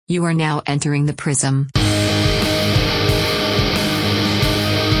You are now entering the prism.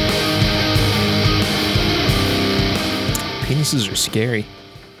 Penises are scary.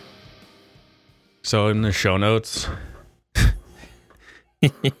 So in the show notes,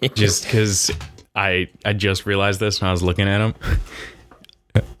 just because I just realized this when I was looking at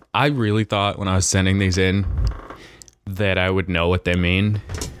them, I really thought when I was sending these in that I would know what they mean.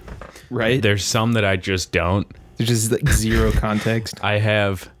 Right? There's some that I just don't. There's just like zero context. I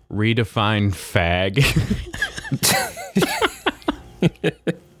have redefined fag.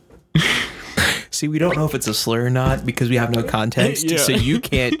 See, we don't know if it's a slur or not because we have no context, Yeah. so you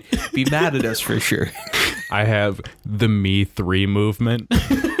can't be mad at us for sure. I have the Me 3 movement.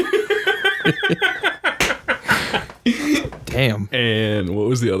 Damn. And what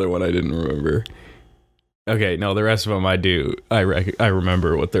was the other one I didn't remember? Okay, no, the rest of them I do. I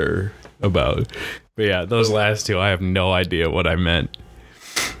remember what they're about. But yeah, those last two, I have no idea what I meant.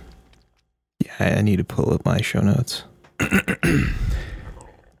 Yeah, I need to pull up my show notes.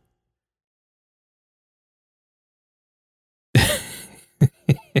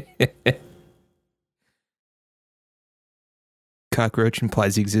 Cockroach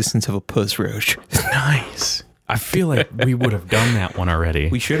implies the existence of a puss roach. Nice. I feel like we would have done that one already.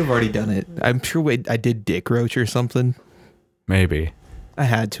 We should have already done it. I'm sure I did dick roach or something. Maybe. I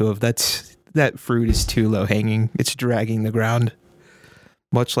had to have. That fruit is too low hanging. It's dragging the ground.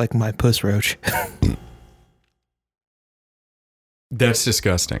 Much like my puss roach. That's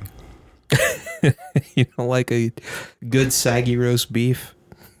disgusting. You know, like a good saggy roast beef.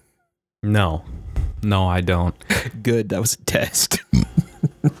 No, I don't. Good, that was a test.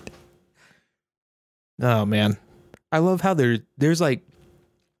 Oh man, I love how there's like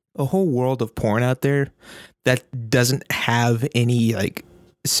a whole world of porn out there that doesn't have any like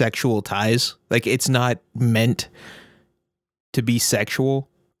sexual ties. Like it's not meant to be sexual,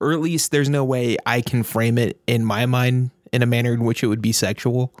 or at least there's no way I can frame it in my mind in a manner in which it would be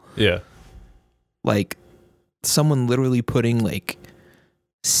sexual. Yeah. Like someone literally putting like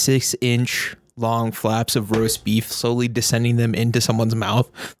 6-inch long flaps of roast beef slowly descending them into someone's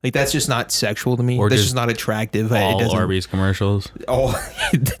mouth. Like that's just not sexual to me. Or That's just just not attractive. All It doesn't, Arby's commercials. all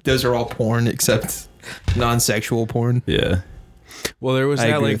those are all porn except non-sexual porn. Yeah. Well, there was I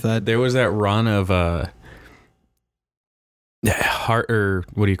that agree like with that. there was that run of Hart, or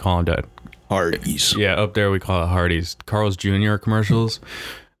what do you call them? Hardee's. Yeah, up there we call it Hardee's. Carl's Jr. commercials.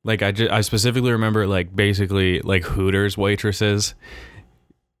 Like I specifically remember like basically like Hooters waitresses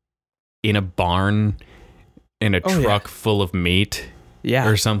in a barn in a truck full of meat Yeah.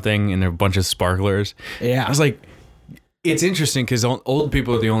 or something, and there are a bunch of sparklers. Yeah. I was like, it's interesting because old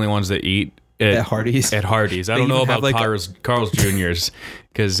people are the only ones that eat At Hardee's. At Hardee's. I They don't know even have, about like, Carl's Jr.'s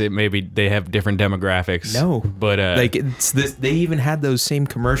because it maybe they have different demographics. No. But Like it's this, they even had those same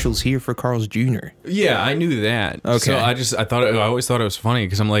commercials here for Carl's Jr. yeah, I knew that. Okay. So I always thought it was funny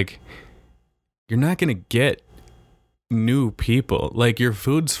because I'm like, you're not gonna get new people. Like your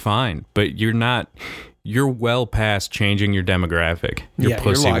food's fine, but you're well past changing your demographic. Your Yeah, you're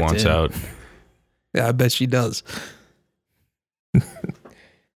pussy locked wants in. out. Yeah, I bet she does.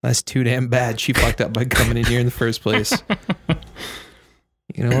 That's too damn bad. She fucked up by coming in here in the first place.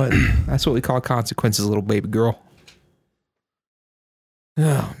 You know what? That's what we call consequences, little baby girl.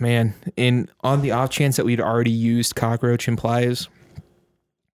 Oh man! On the off chance that we'd already used cockroach implies,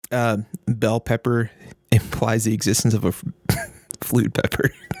 bell pepper implies the existence of a flute pepper.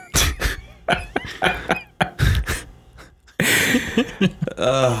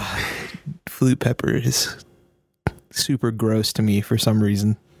 Flute pepper is super gross to me for some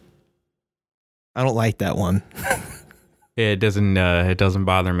reason. I don't like that one. It doesn't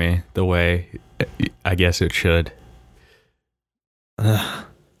bother me the way I guess it should.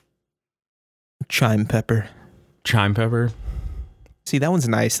 Chime pepper. Chime pepper. See, that one's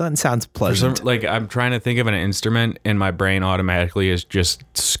nice. That sounds For pleasant. some, like I'm trying to think of an instrument, and my brain automatically is just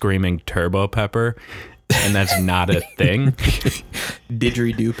screaming turbo pepper, and that's not a thing.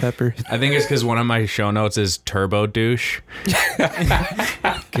 Didgeridoo pepper. I think it's because one of my show notes is turbo douche,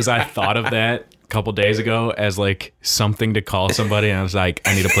 because I thought of that a couple days ago as like something to call somebody, and I was like,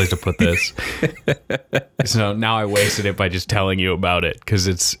 I need a place to put this. So now I wasted it by just telling you about it, because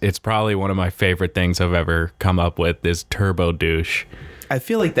it's probably one of my favorite things I've ever come up with is turbo douche. I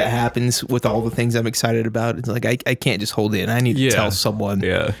feel like that happens with all the things I'm excited about. It's like I can't just hold it in. I need to tell someone,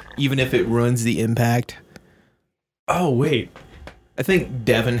 Yeah. even if it ruins the impact. Oh wait. I think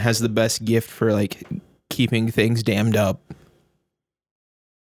Devin has the best gift for like keeping things dammed up.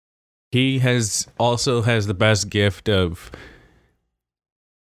 He also has the best gift of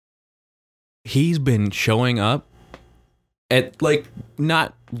he's been showing up at like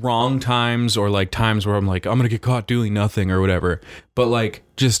not wrong times or like times where I'm like, I'm going to get caught doing nothing or whatever, but like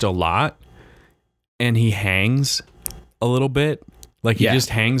just a lot. And he hangs a little bit. Like he just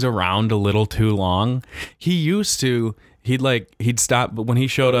hangs around a little too long. He used to, he'd stop when he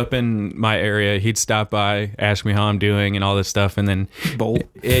showed up in my area, he'd stop by, ask me how I'm doing and all this stuff. And then bolt.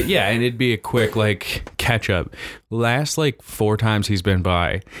 And it'd be a quick like catch up. Last like 4 times he's been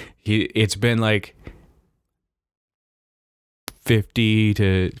by, it's been like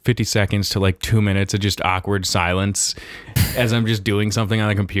 50 seconds to like 2 minutes of just awkward silence as I'm just doing something on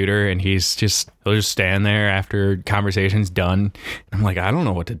the computer, and he'll just stand there after conversation's done. I'm like, I don't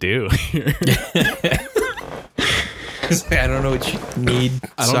know what to do. I don't know what you need.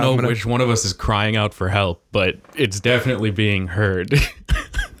 I don't know which one of us is crying out for help, but it's definitely being heard.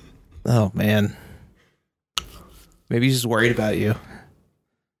 Oh man, maybe he's just worried about you.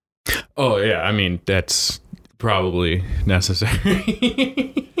 Oh yeah, I mean that's probably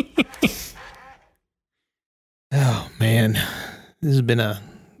necessary. Oh man, this has been a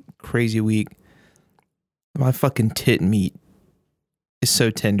crazy week. My fucking tit meat is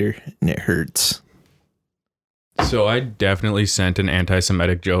so tender and it hurts. So I definitely sent an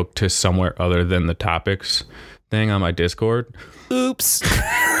anti-Semitic joke to somewhere other than the topics thing on my Discord. Oops.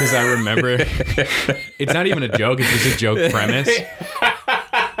 Because I remember it's not even a joke, it's just a joke premise.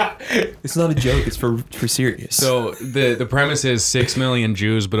 It's not a joke, it's for serious. So the premise is 6 million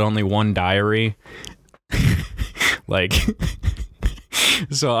Jews but only one diary. Like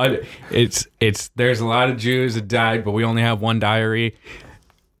so it's there's a lot of Jews that died, but we only have one diary.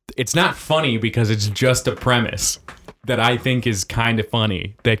 It's not funny because it's just a premise that I think is kind of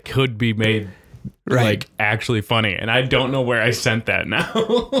funny that could be made like actually funny, and I don't know where I sent that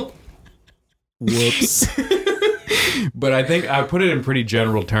now. Whoops. But I think I put it in pretty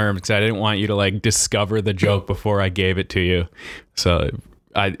general terms because I didn't want you to like discover the joke before I gave it to you. So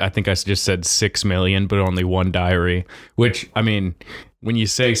I think I just said 6 million, but only one diary, which, I mean, when you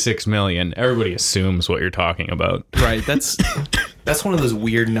say 6 million, everybody assumes what you're talking about. Right. That's one of those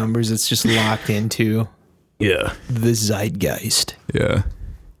weird numbers that's just locked into the zeitgeist. Yeah.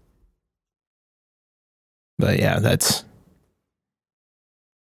 But yeah, that's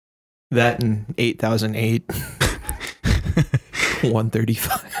that and 8008.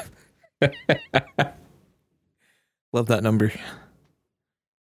 135. Love that number.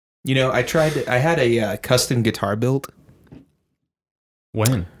 You know, I had a custom guitar built.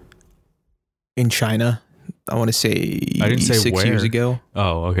 When? In China. I want to say I didn't say 6 where. years ago.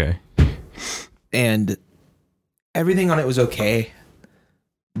 Oh, okay. And everything on it was okay.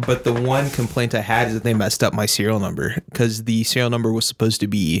 But the one complaint I had is that they messed up my serial number, because the serial number was supposed to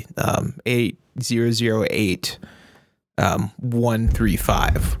be 8008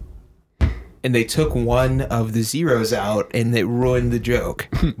 135. And they took one of the zeros out, and it ruined the joke.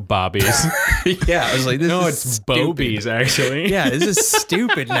 Bobbies. Yeah, I was like, no, it's Bobies, actually. Yeah, this is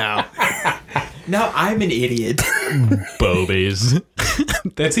stupid now. Now I'm an idiot. Bobies.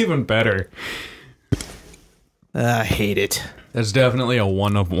 That's even better. I hate it. That's definitely a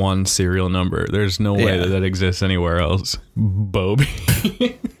 1 of 1 serial number. There's no way that exists anywhere else. Bobby.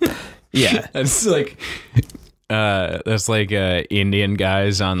 Yeah. That's like Indian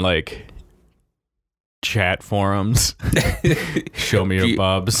guys on like chat forums. Show me your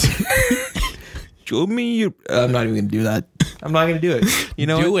bobs. Show me your... I'm not even going to do that. I'm not going to do it. You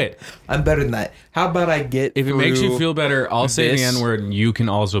know Do what? it. I'm better than that. How about I get If it makes you feel better, I'll say the N-word and you can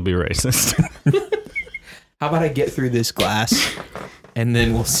also be racist. How about I get through this glass, and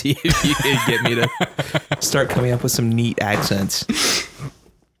then we'll see if you can get me to start coming up with some neat accents.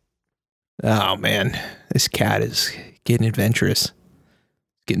 Oh, man. This cat is getting adventurous.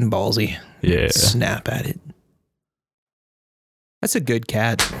 Getting ballsy. Yeah. Snap at it. That's a good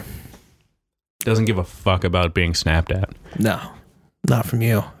cat. Doesn't give a fuck about being snapped at. No, not from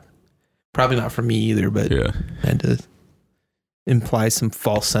you. Probably not from me either, but Yeah. had to imply some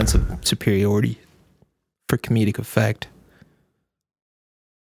false sense of superiority for comedic effect.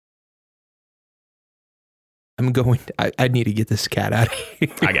 I need to get this cat out of here.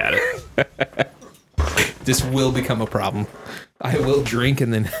 I got it. This will become a problem. I will drink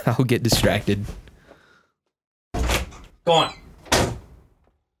and then I'll get distracted. Go on.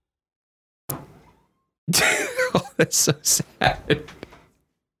 Oh, that's so sad.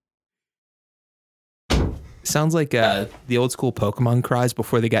 Sounds like the old school Pokemon cries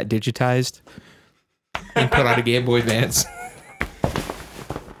before they got digitized and put on a Game Boy Advance.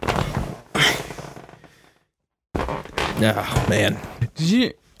 Oh, man.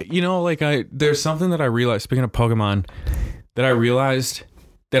 Did you know, like there's something that I realized, speaking of Pokemon, that I realized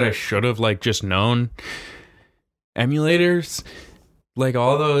that I should have like just known emulators, like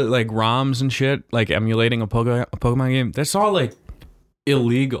all the like ROMs and shit, like emulating a Pokemon game, that's all like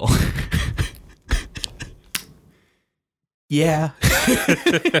illegal. Yeah.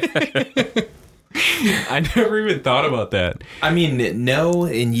 I never even thought about that. I mean, no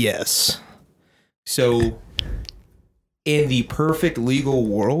and yes. So, in the perfect legal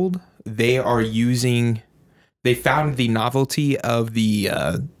world, they found the novelty of the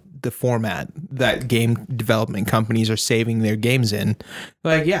format that game development companies are saving their games in.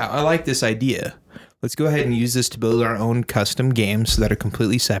 Like, yeah, I like this idea. Let's go ahead and use this to build our own custom games that are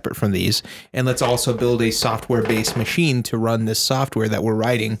completely separate from these. And let's also build a software-based machine to run this software that we're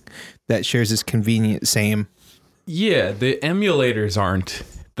writing that shares this convenient same. Yeah, the emulators aren't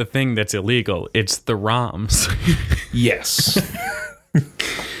the thing that's illegal. It's the ROMs. Yes.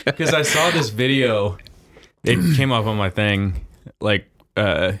 Because I saw this video. It came up on my thing. Like,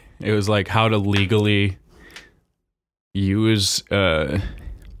 it was like how to legally use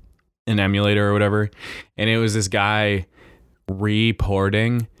an emulator or whatever, and it was this guy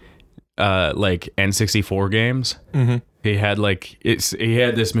reporting like N64 games. Mm-hmm. He had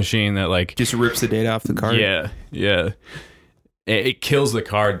this machine that like just rips the data off the card. Yeah. It kills the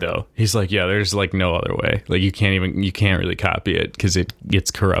card though. He's like, yeah, there's like no other way. Like you can't really copy it because it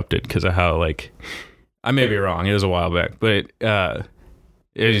gets corrupted because of how like, I may be wrong. It was a while back, but it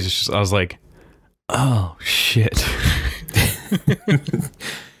was just, I was like, oh shit.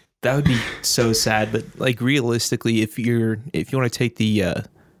 That would be so sad, but like realistically, if you want to take the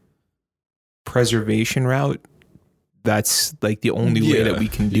preservation route, that's like the only way that we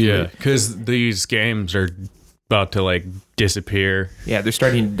can do it. Because these games are about to like disappear. Yeah, they're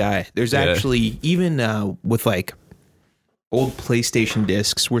starting to die. There's actually even with like old PlayStation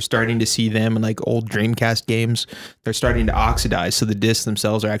discs, we're starting to see them in like old Dreamcast games. They're starting to oxidize, so the discs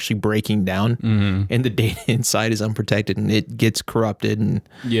themselves are actually breaking down, and the data inside is unprotected, and it gets corrupted, and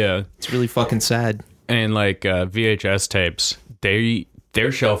it's really fucking sad. And like VHS tapes,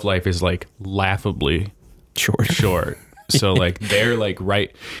 their shelf life is like laughably short. So like they're like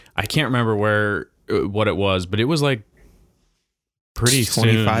right. I can't remember what it was, but it was like pretty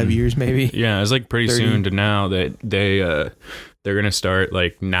 25 soon. Years maybe. Yeah, it's like pretty 30. Soon to now that they're gonna start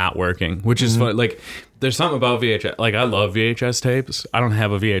like not working, which is fun. Like there's something about VHS. Like I love VHS tapes. I don't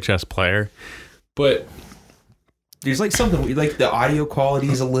have a VHS player, but there's like something like the audio quality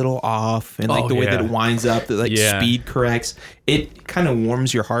is a little off, and like the way that it winds up, the like speed corrects. It kind of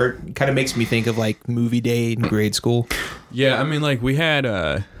warms your heart. It kind of makes me think of like movie day in grade school. Yeah, I mean like we had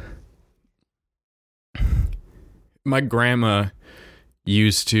my grandma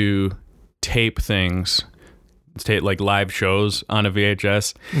used to tape like live shows on a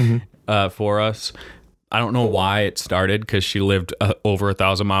VHS for us. I don't know why it started because she lived over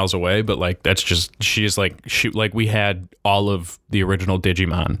 1,000 miles away, but like that's just we had all of the original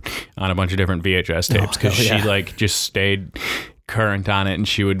Digimon on a bunch of different VHS tapes because she like just stayed current on it, and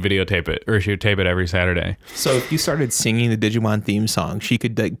she would videotape it, or she would tape it every Saturday. So if you started singing the Digimon theme song, she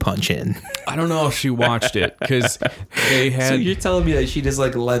could like punch in. I don't know if she watched it because they had. So you're telling me that she just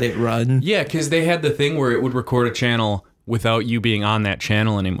like let it run? Yeah, because they had the thing where it would record a channel without you being on that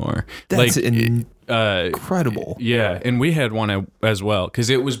channel anymore. That's like, incredible. Yeah, and we had one as well because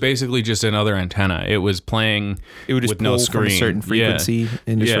it was basically just another antenna. It was playing. It would just with pull no screen from a certain frequency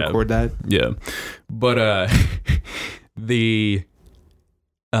and just record that. Yeah, but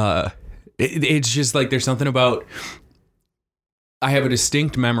it's just like there's something about. I have a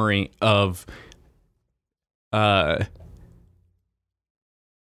distinct memory of what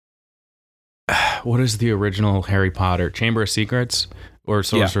is the original Harry Potter? Chamber of Secrets or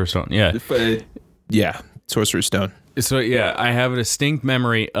Sorcerer's Stone? Yeah, Sorcerer's Stone. So yeah, I have a distinct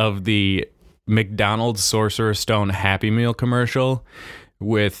memory of the McDonald's Sorcerer's Stone Happy Meal commercial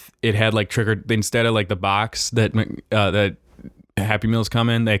with it had like instead of like the box that Happy Meals come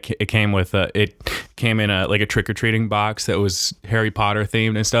in, it came with like a trick-or-treating box that was Harry Potter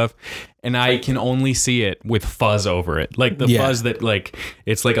themed and stuff, and I can only see it with fuzz over it, like the fuzz that like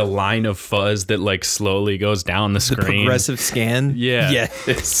it's like a line of fuzz that like slowly goes down the screen, the progressive scan.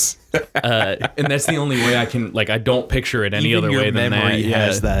 Yes. And that's the only way I can, like, I don't picture it any Even other your way than that. memory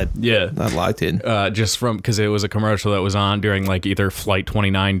has that locked in. Just from because it was a commercial that was on during like either Flight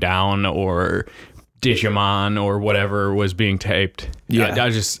 29 Down or Digimon or whatever was being taped. Yeah,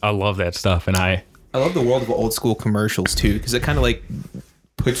 I love that stuff, and I love the world of old school commercials too, because it kind of like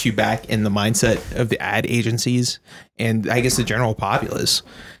puts you back in the mindset of the ad agencies and I guess the general populace.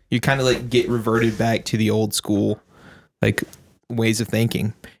 You kind of like get reverted back to the old school like ways of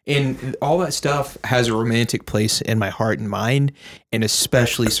thinking, and all that stuff has a romantic place in my heart and mind, and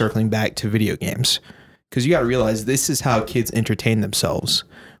especially circling back to video games. because you got to realize this is how kids entertain themselves.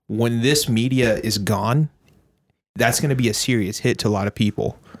 When this media is gone, that's going to be a serious hit to a lot of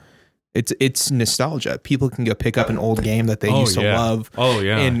people. It's nostalgia. People can go pick up an old game that they used to love. Oh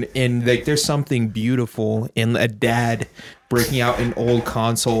yeah. And like there's something beautiful in a dad breaking out an old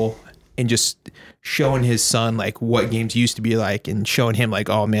console and just showing his son like what games used to be like, and showing him like,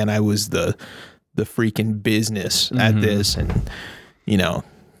 oh man, I was the freaking business at this, and you know,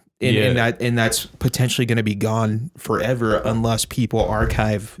 and that's potentially going to be gone forever unless people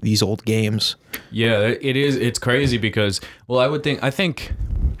archive these old games. Yeah, it is. It's crazy because, well, I think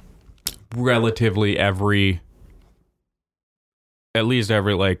relatively at least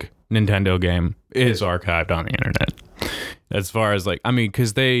every like Nintendo game is archived on the internet. As far as like, I mean,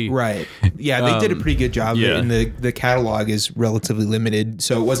 because they right, yeah, they did a pretty good job, and the catalog is relatively limited,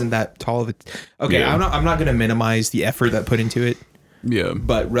 so it wasn't that tall of a. Okay, yeah. I'm not going to minimize the effort that put into it. Yeah,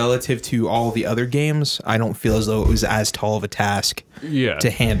 but relative to all the other games, I don't feel as though it was as tall of a task. To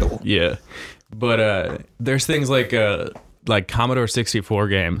handle. Yeah, but there's things like Commodore 64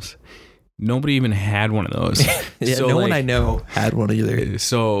 games. Nobody even had one of those. Yeah, so no one I know had one either.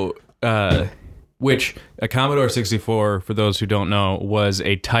 So, which a Commodore 64, for those who don't know, was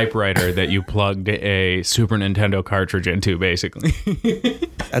a typewriter that you plugged a Super Nintendo cartridge into, basically.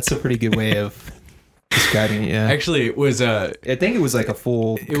 That's a pretty good way of describing it, yeah. Actually, it was I think it was like a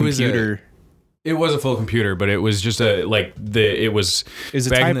full computer. It was a full computer, but it was just it was a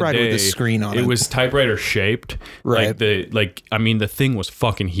typewriter with a screen on it. It was typewriter shaped. Right. The thing was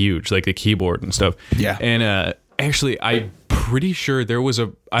fucking huge, like the keyboard and stuff. Yeah. And actually, I'm pretty sure there was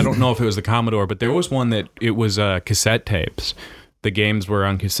I don't know if it was the Commodore, but there was one that it was cassette tapes. The games were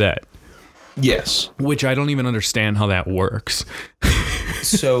on cassette. Yes. Which I don't even understand how that works.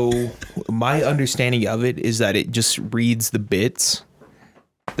 So my understanding of it is that it just reads the bits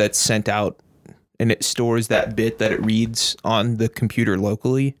that's sent out, and it stores that bit that it reads on the computer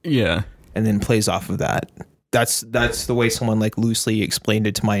locally. Yeah. And then plays off of that. That's the way someone like loosely explained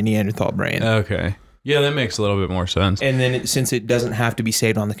it to my Neanderthal brain. Okay. Yeah, that makes a little bit more sense. And then since it doesn't have to be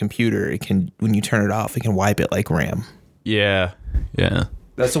saved on the computer, it can, when you turn it off, it can wipe it like RAM. Yeah. Yeah.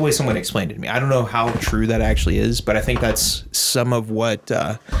 That's the way someone explained it to me. I don't know how true that actually is, but I think that's some of what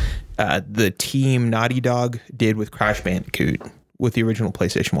the team Naughty Dog did with Crash Bandicoot with the original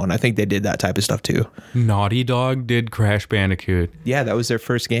PlayStation 1. I think they did that type of stuff too. Naughty Dog did Crash Bandicoot. Yeah, that was their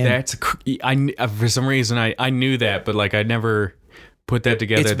first game. For some reason I knew that, but like I never put that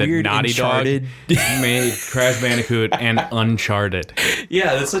together. It's that weird, Naughty Uncharted Dog made Crash Bandicoot and Uncharted.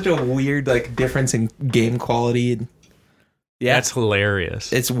 Yeah, that's such a weird like difference in game quality. And yeah, that's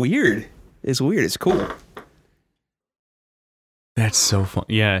hilarious. It's weird. It's weird. It's cool. That's so fun.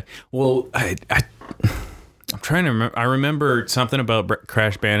 Yeah. Well, I'm trying to remember. I remember something about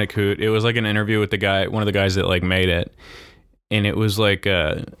Crash Bandicoot. It was like an interview with one of the guys that like made it, and it was like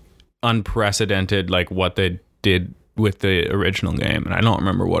unprecedented, like what they did with the original game, and I don't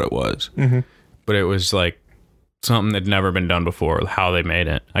remember what it was, but it was like something that'd never been done before. How they made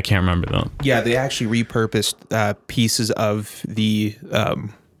it, I can't remember though. Yeah, they actually repurposed pieces of the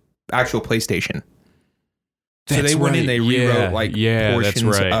actual PlayStation. So they went in, they rewrote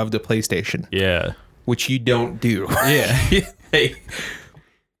portions of the PlayStation. Yeah. Which you don't do. Yeah. they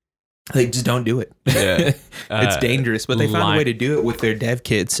just don't do it. Yeah. It's dangerous, but they found a way to do it with their dev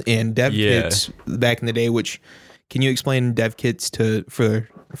kits. And dev kits back in the day, which, can you explain dev kits for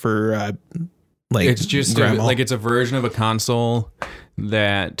like it's just it's a version of a console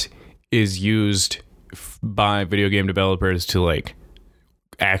that is used by video game developers to like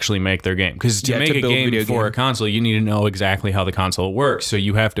actually make their game, because to make a game for a console you need to know exactly how the console works, so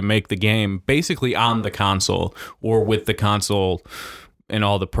you have to make the game basically on the console or with the console and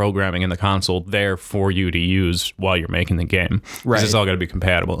all the programming in the console there for you to use while you're making the game, right? It's all got to be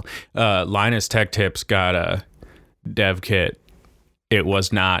compatible. Linus Tech Tips got a dev kit. It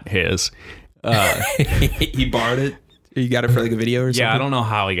was not his. He borrowed it. You got it for like a video or something? Yeah, I don't know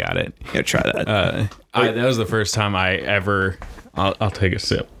how he got it. Yeah, try that. That was the first time I ever... I'll take a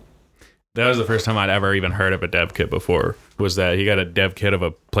sip. That was the first time I'd ever even heard of a dev kit before, was that he got a dev kit of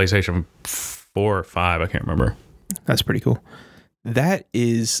a PlayStation 4 or 5. I can't remember. That's pretty cool. That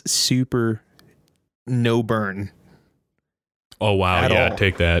is super no burn. Oh, wow. Yeah, all.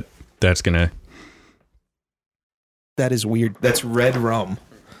 Take that. That's going to... That is weird. That's red rum.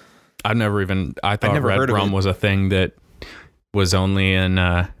 I thought red rum was a thing that was only in...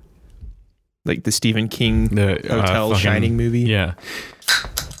 like the Stephen King Hotel Shining movie. Yeah.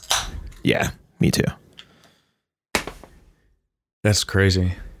 Yeah, me too. That's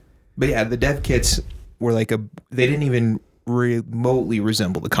crazy. But yeah, the dev kits were like they didn't even remotely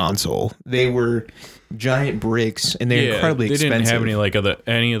resemble the console. They were giant bricks, and they're incredibly expensive. They didn't have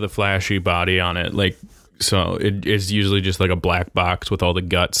any of the flashy body on it. Like, so it's usually just like a black box with all the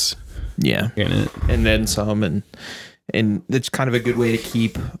guts. Yeah, in it, and then some, and it's kind of a good way to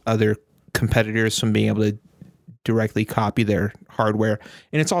keep other competitors from being able to directly copy their hardware.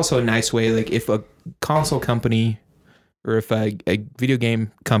 And it's also a nice way, like if a console company or if a video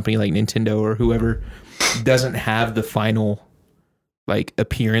game company like Nintendo or whoever doesn't have the final like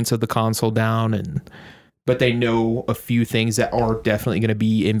appearance of the console down, but they know a few things that are definitely going to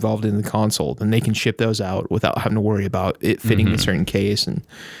be involved in the console, then they can ship those out without having to worry about it fitting in a certain case, and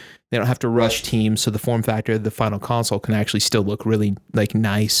they don't have to rush teams. So the form factor of the final console can actually still look really like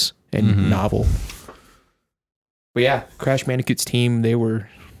nice and novel. But yeah, Crash Bandicoot's team, they were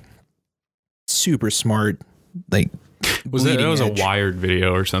super smart. Like, that was a Wired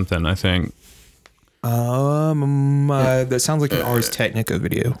video or something, I think. That sounds like an Ars Technica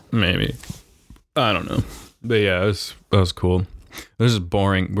video. Maybe. I don't know. But yeah, that was cool. This is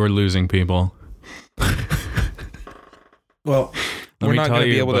boring. We're losing people. Well, we're not going to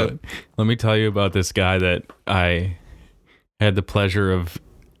be able to. Let me tell you about this guy that I had the pleasure of.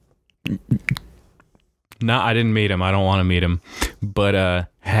 I didn't meet him. I don't want to meet him, but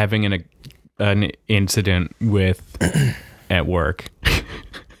having an incident with at work.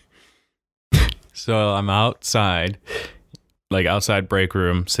 So I'm outside break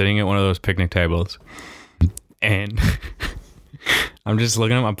room, sitting at one of those picnic tables, and I'm just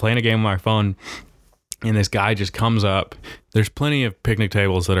looking at. I'm playing a game on my phone, and this guy just comes up. There's plenty of picnic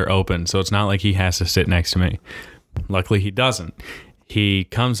tables that are open, so it's not like he has to sit next to me. Luckily, he doesn't. He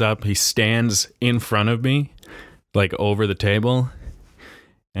comes up, he stands in front of me, like over the table,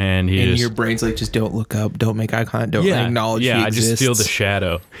 and your brain's like, just don't look up, don't make eye contact, don't acknowledge he exists. I just feel the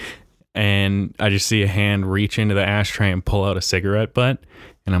shadow, and I just see a hand reach into the ashtray and pull out a cigarette butt,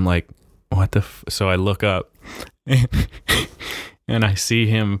 and I'm like, what the so I look up, and I see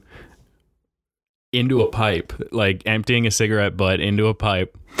him into a pipe, like emptying a cigarette butt into a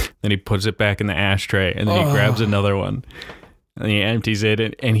pipe, then he puts it back in the ashtray, and then he grabs another one. And he empties it,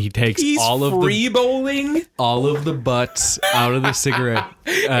 and he takes all of the butts out of the cigarette,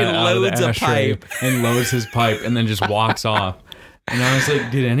 out of the ashtray, and loads his pipe, and then just walks off. And I was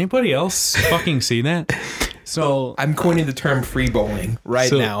like, did anybody else fucking see that? So I'm coining the term free bowling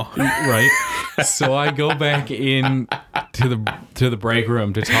now. Right. So I go back in to the break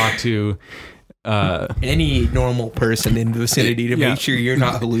room to talk to any normal person in the vicinity to make sure you're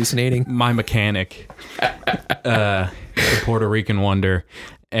not hallucinating. My mechanic, the Puerto Rican wonder,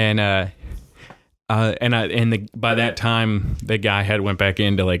 by that time the guy had went back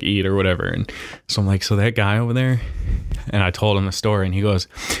in to like eat or whatever, and so I'm like, so that guy over there, and I told him the story, and he goes,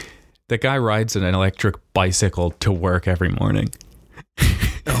 that guy rides an electric bicycle to work every morning.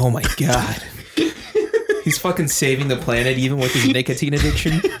 Oh my god, he's fucking saving the planet even with his nicotine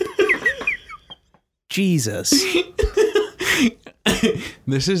addiction. Jesus.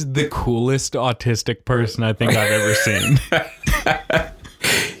 This is the coolest autistic person I think I've ever seen.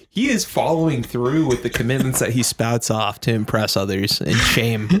 He is following through with the commitments that he spouts off to impress others and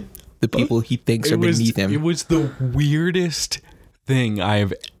shame the people he thinks are beneath him. It was the weirdest thing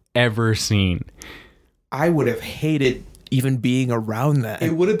I've ever seen. I would have hated even being around that.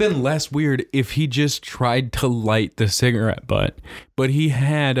 It would have been less weird if he just tried to light the cigarette butt, but he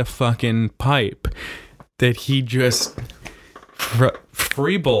had a fucking pipe that he just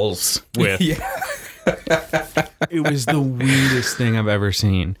free bowls with. Yeah. It was the weirdest thing I've ever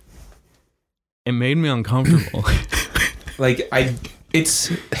seen. It made me uncomfortable.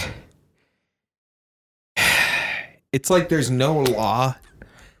 It's like there's no law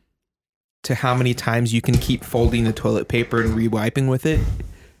to how many times you can keep folding the toilet paper and re-wiping with it,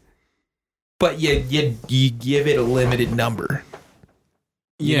 but you give it a limited number.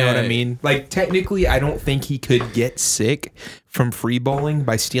 You know what I mean? Like, technically, I don't think he could get sick from free bowling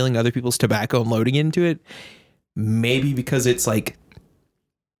by stealing other people's tobacco and loading into it. Maybe because it's like,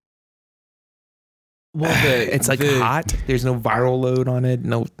 it's like hot. There's no viral load on it.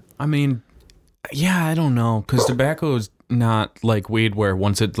 No, I mean, yeah, I don't know, because tobacco is not like weed where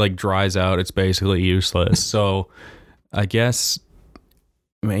once it like dries out, it's basically useless. So I guess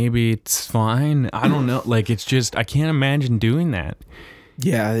maybe it's fine. I don't know. Like, it's just, I can't imagine doing that.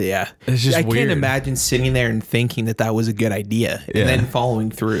 Yeah. It's just I weird. can't imagine sitting there and thinking that was a good idea and then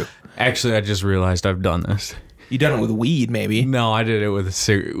following through. Actually, I just realized I've done this. You done it with weed, maybe? No, I did it with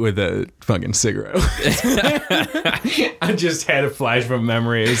a fucking cigarette. I just had a flash from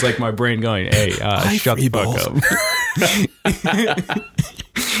memory. It was like my brain going, "Hey, shut the fuck up."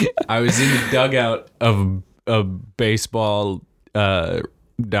 I was in the dugout of a baseball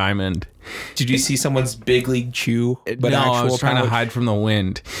diamond. Did you see someone's big league chew? No, I was trying to hide from the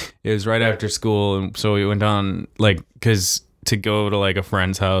wind. It was right after school, and so we went on, like, because to go to like a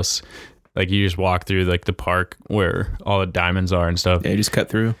friend's house, like you just walk through like the park where all the diamonds are and stuff. Yeah, you just cut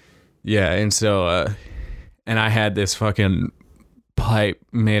through. Yeah, and so and I had this fucking pipe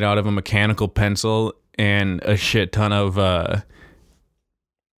made out of a mechanical pencil and a shit ton of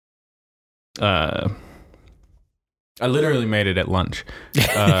I literally made it at lunch.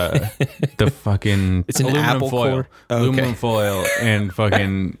 The fucking it's an aluminum apple foil, core. Oh, okay. aluminum foil, and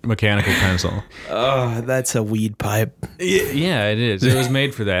fucking mechanical pencil. Oh, that's a weed pipe. Yeah, it is. It was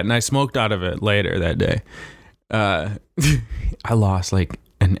made for that, and I smoked out of it later that day. I lost like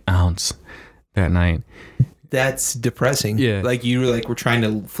an ounce that night. That's depressing. Yeah. Like you were trying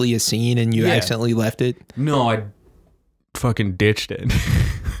to flee a scene and you accidentally left it. No, I fucking ditched it.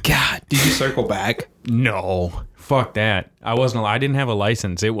 God, did you circle back? No, fuck that. I didn't have a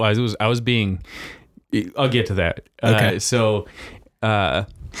license. I was being. I'll get to that. Okay.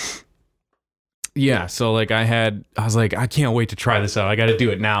 Yeah, so like I was like, I can't wait to try this out. I got to do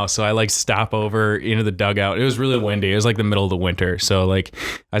it now. So I like stop over into the dugout. It was really windy. It was like the middle of the winter. So like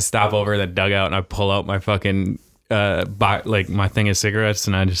I stop over the dugout and I pull out my fucking like my thing of cigarettes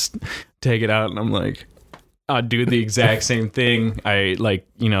and I just take it out and I'm like, I do the exact same thing. I like,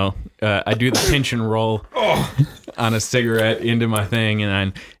 I do the pinch and roll on a cigarette into my thing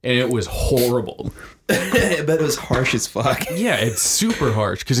and it was horrible. I bet it was harsh as fuck. Yeah, it's super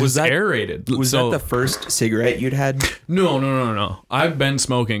harsh because it's aerated. Was that the first cigarette you'd had? No. I've been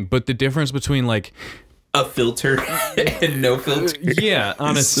smoking, but the difference between like a filter and no filter. Yeah,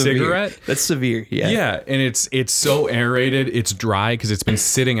 on a cigarette. That's severe. Yeah. Yeah, and it's so aerated, it's dry because it's been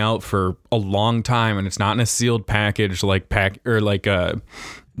sitting out for a long time, and it's not in a sealed package like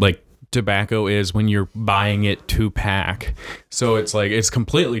tobacco is when you're buying it to pack. So it's like it's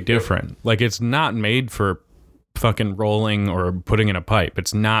completely different. Like it's not made for fucking rolling or putting in a pipe.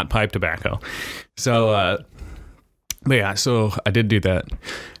 It's not pipe tobacco. So but yeah, so I did do that.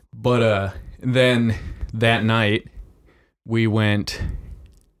 But then that night we went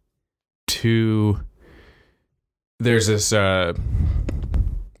to there's this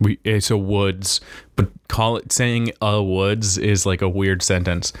it's a woods, but saying a woods is like a weird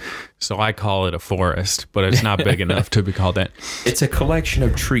sentence. So I call it a forest, but it's not big enough to be called that. It's a collection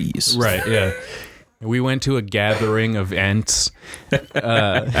of trees. Right, yeah. We went to a gathering of Ents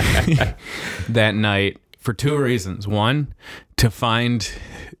that night for two reasons. One, to find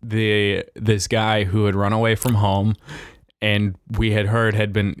this guy who had run away from home and we had heard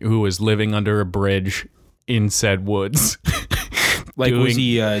who was living under a bridge in said woods. Like, was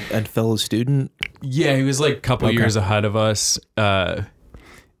he a fellow student? Yeah, he was like a couple years ahead of us.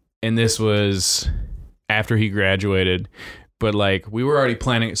 And this was after he graduated. But like, we were already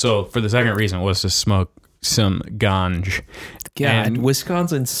planning. So for the second reason was to smoke some ganj. God, and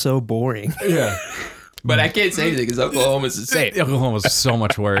Wisconsin's so boring. Yeah. But I can't say anything because Oklahoma's the same. Oklahoma's so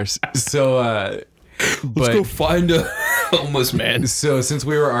much worse. So, let's go find a homeless man. So since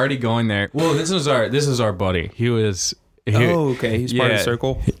we were already going there, well, this was our buddy. Okay. He's part of the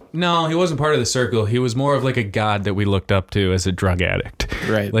circle? No, he wasn't part of the circle. He was more of like a god that we looked up to as a drug addict.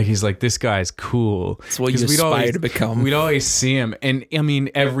 Right. Like he's like, this guy's cool. That's what you aspire to become. We'd always see him, and I mean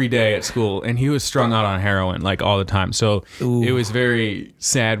every day at school, and he was strung out on heroin like all the time. So It was very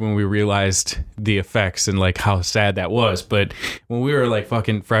sad when we realized the effects and like how sad that was. But when we were like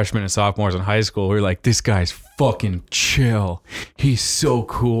fucking freshmen and sophomores in high school, we were like, this guy's fucking chill. He's so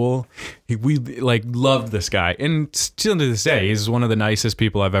cool. We like loved this guy, and still to this day, he's one of the nicest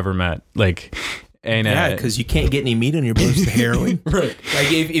people I've ever met. Like, and yeah, because you can't get any meat on your bones to heroin. Right.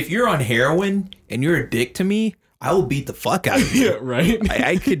 Like if you're on heroin and you're a dick to me, I will beat the fuck out of you. Yeah, right.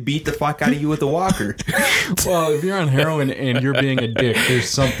 I could beat the fuck out of you with a walker. Well, if you're on heroin and you're being a dick, there's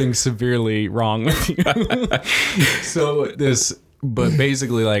something severely wrong with you. But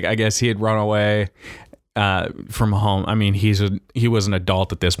basically, like, I guess he had run away from home. I mean, he was an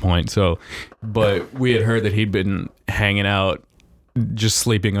adult at this point. So, but we had heard that he'd been hanging out, just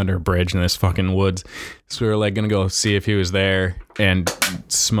sleeping under a bridge in this fucking woods. So we were like gonna go see if he was there and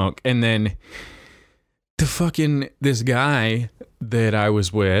smoke. And then this guy that I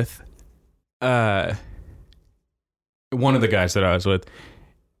was with, one of the guys that I was with,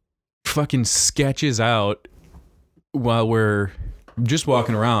 fucking sketches out while we're just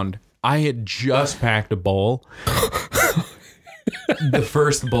walking around. I had just packed a bowl, the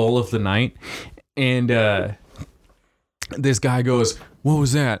first bowl of the night, and this guy goes, "What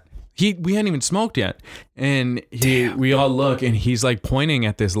was that?" We hadn't even smoked yet, and we all look, and he's like pointing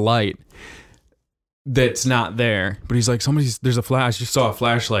at this light, that's not there. But he's like, there's a flash. You saw a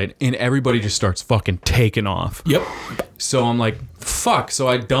flashlight, and everybody just starts fucking taking off. Yep. So I'm like, fuck. So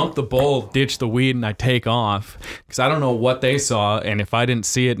I dump the bowl, ditch the weed, and I take off because I don't know what they saw. And if I didn't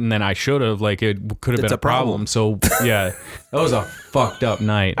see it, and then I should have, like, it could have been a problem. So yeah, that was a fucked up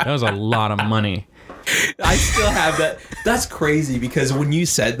night. That was a lot of money. I still have that. That's crazy because when you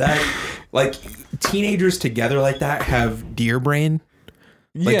said that, like, teenagers together like that have deer brain.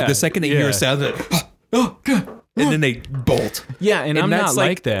 Like the second they hear a sound, like, oh god, and then they bolt. Yeah, and I'm not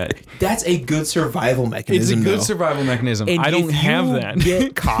like that. That's a good survival mechanism. It's a good survival mechanism. And I don't have that.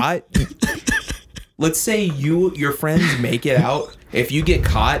 Get caught. Let's say your friends make it out. If you get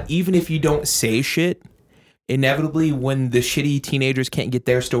caught, even if you don't say shit, inevitably when the shitty teenagers can't get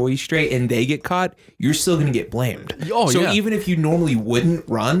their story straight and they get caught, you're still gonna get blamed. So even if you normally wouldn't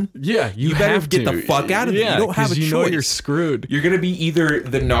run, you better get the fuck out of it. You don't have a choice. You know you're screwed. You're gonna be either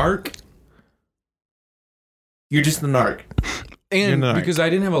the narc. You're just the narc. And because I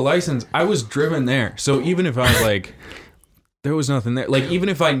didn't have a license, I was driven there. So even if I was like, there was nothing there. Like, even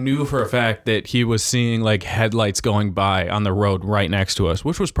if I knew for a fact that he was seeing like headlights going by on the road right next to us,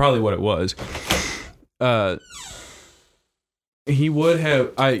 which was probably what it was, he would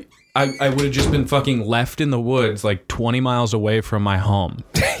have, I would have just been fucking left in the woods like 20 miles away from my home.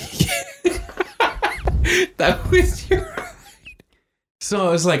 That was your... So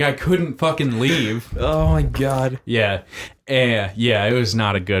it was like I couldn't fucking leave. Oh my god. Yeah, it was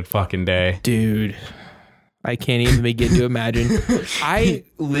not a good fucking day. Dude, I can't even begin to imagine. I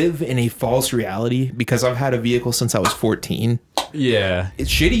live in a false reality because I've had a vehicle since I was 14. Yeah. It's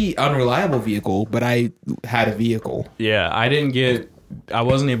shitty, unreliable vehicle, but I had a vehicle. Yeah, I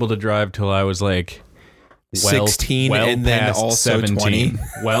wasn't able to drive till I was like 16 and then also 17. 20.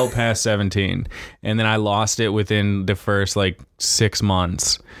 Well past 17. And then I lost it within the first like 6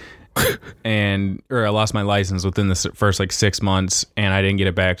 months. Or I lost my license within the first like 6 months, and I didn't get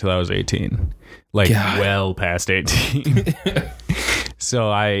it back till I was 18. Like, well past 18. So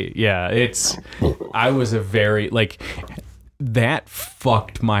I was a very, like, that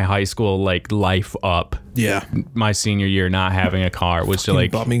fucked my high school like life up. Yeah. My senior year, not having a car was to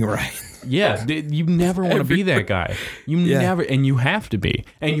like bumming right. Yeah, you never want to be that guy. You never, and you have to be.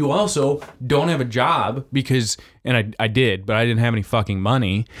 And you also don't have a job because, and I did, but I didn't have any fucking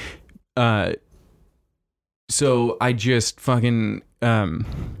money. So I just fucking,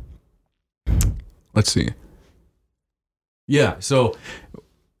 let's see. Yeah, so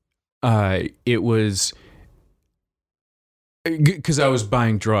it was... Because I was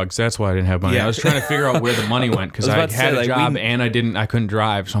buying drugs. That's why I didn't have money. Yeah. I was trying to figure out where the money went because I had a job and I couldn't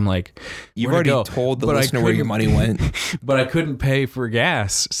drive. So I'm like, you've already told the listener where your money went. But I couldn't pay for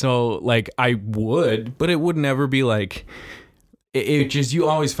gas. So like I would, but it would never be like, it just, you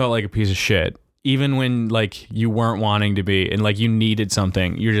always felt like a piece of shit. Even when like you weren't wanting to be and like you needed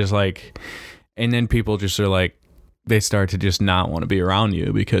something, you're just like, and then people just are like, they start to just not want to be around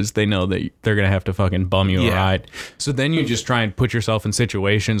you because they know that they're going to have to fucking bum you a ride. So then you just try and put yourself in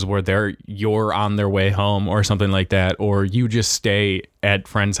situations where you're on their way home or something like that, or you just stay at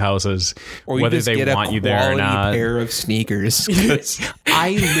friends' houses, or whether you just they get want you there or not. Pair of sneakers. I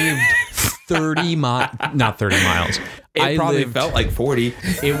lived 30 miles, not 30 miles. It probably felt like 40.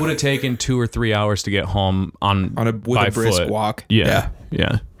 It would have taken 2 or 3 hours to get home with a brisk walk. Yeah.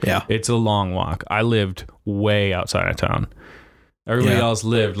 It's a long walk. I lived way outside of town. Everybody else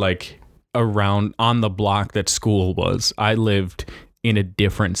lived like around on the block that school was. I lived in a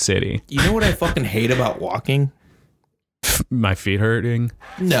different city. You know what I fucking hate about walking? My feet hurting.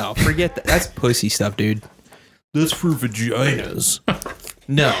 No, forget that. That's pussy stuff, dude. That's for vaginas.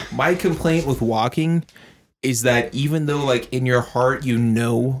 No, my complaint with walking is that even though like in your heart you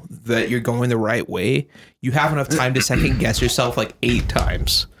know that you're going the right way, you have enough time to second guess yourself like 8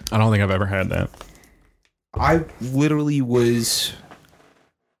 times. I don't think I've ever had that. I literally was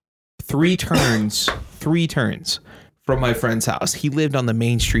 3 turns from my friend's house. He lived on the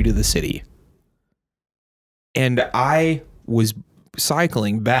main street of the city. And I was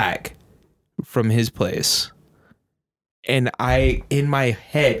cycling back from his place. And I, in my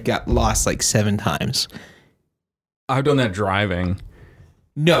head, got lost like 7 times. I've done that driving.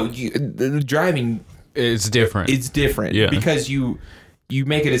 No, the driving is different. It's different. Yeah. Because you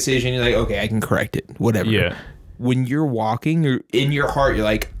make a decision, you're like, okay, I can correct it. Whatever. Yeah. When you're walking, you're in your heart, you're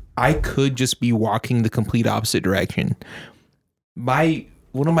like, I could just be walking the complete opposite direction.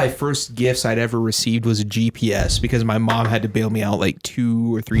 One of my first gifts I'd ever received was a GPS because my mom had to bail me out like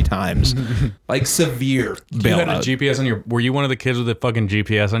 2 or 3 times. Like severe bail out. You had a GPS on were you one of the kids with a fucking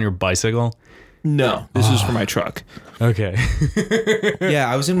GPS on your bicycle? No, this was for my truck. Okay.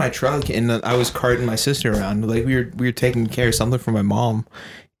 Yeah, I was in my truck and I was carting my sister around. Like we were taking care of something for my mom,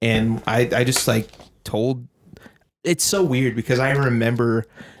 and I just like told. It's so weird because I remember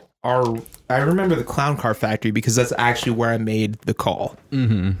the Clown Car Factory because that's actually where I made the call.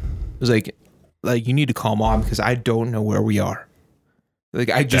 Mm-hmm. It was like you need to call mom because I don't know where we are.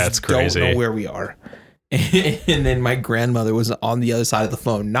 Like I just don't know where we are. And then my grandmother was on the other side of the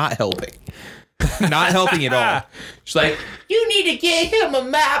phone, not helping. Not helping at all. She's like, you need to get him a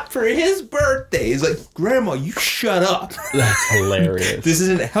map for his birthday. He's like, Grandma, you shut up. That's hilarious. This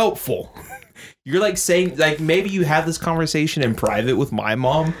isn't helpful. You're like saying, like, maybe you have this conversation in private with my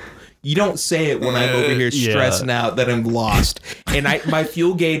mom. You don't say it when I'm over here stressing out that I'm lost. And my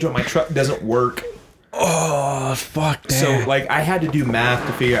fuel gauge on my truck doesn't work. Oh, fuck that. So, like, I had to do math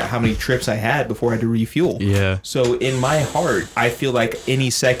to figure out how many trips I had before I had to refuel. Yeah. So, in my heart, I feel like any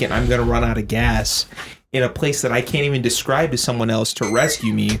second I'm going to run out of gas in a place that I can't even describe to someone else to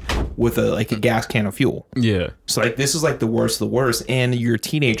rescue me with a gas can of fuel. Yeah. So, like, this is like the worst of the worst. And you're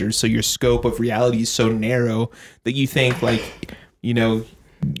teenagers, so your scope of reality is so narrow that you think, like, you know,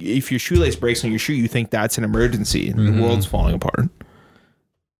 if your shoelace breaks on your shoe, you think that's an emergency and the world's falling apart.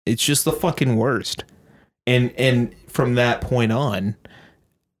 It's just the fucking worst. And from that point on,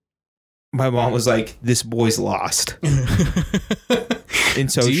 my mom was like, this boy's lost.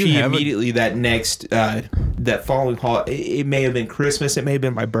 And so she immediately that following holiday, it may have been Christmas, it may have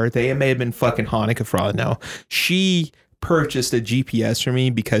been my birthday, it may have been fucking Hanukkah for all I know. She purchased a GPS for me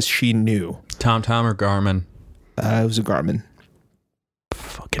because she knew. TomTom or Garmin? It was a Garmin.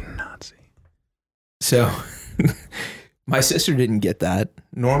 Fucking Nazi. So my sister didn't get that.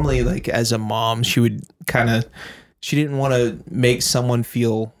 Normally, like, as a mom, she didn't want to make someone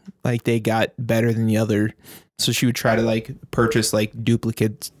feel like they got better than the other. So she would try to, like, purchase, like,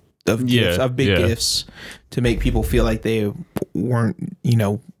 duplicates of gifts, of big gifts to make people feel like they weren't, you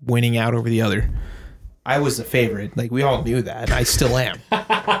know, winning out over the other. I was the favorite. Like, we all knew that. And I still am.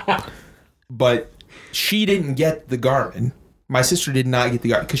 But she didn't get the Garmin. My sister did not get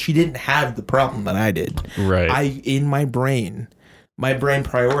the Garmin because she didn't have the problem that I did. Right. In my brain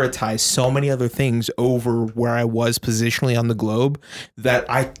prioritized so many other things over where I was positionally on the globe that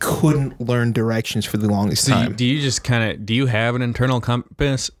I couldn't learn directions for the longest time. Do you just do you have an internal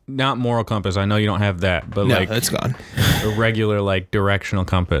compass? Not moral compass. I know you don't have that, but no, like that's gone. A regular, like, directional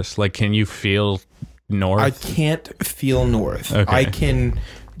compass. Like, can you feel north? I can't feel north. Okay. I can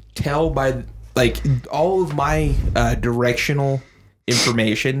tell by, like, all of my directional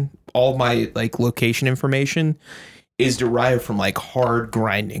information, all my, like, location information is derived from, like, hard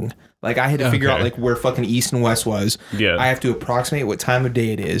grinding. Like, I had to figure out, like, where fucking east and west was. Yeah. I have to approximate what time of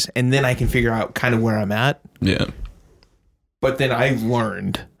day it is, and then I can figure out kind of where I'm at. Yeah. But then I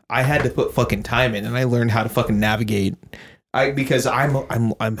learned. I had to put fucking time in, and I learned how to fucking navigate. Because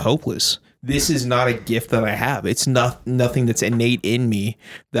I'm hopeless. This is not a gift that I have. It's nothing that's innate in me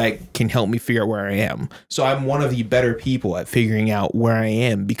that can help me figure out where I am. So I'm one of the better people at figuring out where I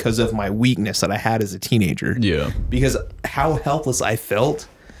am because of my weakness that I had as a teenager. Yeah. Because how helpless I felt,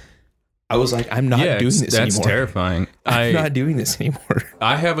 I was like, I'm not doing this anymore. That's terrifying. I'm not doing this anymore.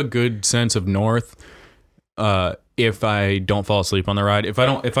 I have a good sense of north. If I don't fall asleep on the ride, if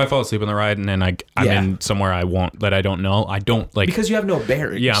I fall asleep on the ride and then I'm in somewhere that I don't know, I don't like, because you have no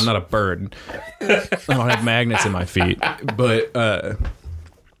bearings. Yeah, I'm not a bird. I don't have magnets in my feet, but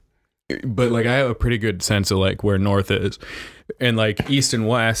like I have a pretty good sense of like where north is, and like east and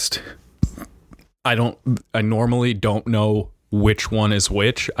west. I normally don't know which one is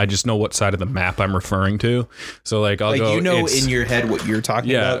which. I just know what side of the map I'm referring to. So like I'll go, you know, in your head what you're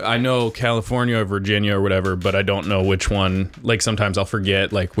talking about. Yeah, I know California or Virginia or whatever, but I don't know which one. Like sometimes I'll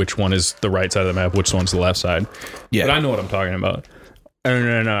forget like which one is the right side of the map, which one's the left side. Yeah, but I know what I'm talking about.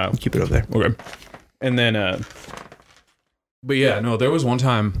 And then keep it over there. Okay. And then but yeah, no, there was one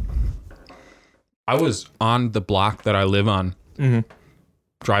time I was on the block that I live on,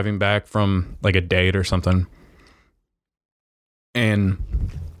 driving back from like a date or something. And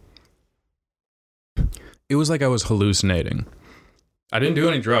it was like I was hallucinating. I didn't do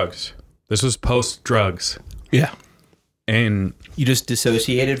any drugs. This was post-drugs. Yeah. And you just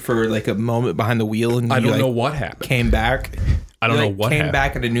dissociated for like a moment behind the wheel, and I don't know like what happened. Came back. I don't know what happened. Came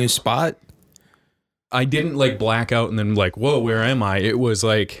back at a new spot. I didn't like black out and then like, whoa, where am I? It was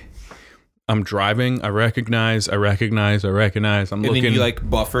like I'm driving. I recognize. I'm looking. And then you like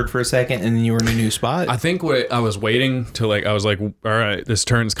buffered for a second, and then you were in a new spot. I think I was waiting to like. I was like, all right, this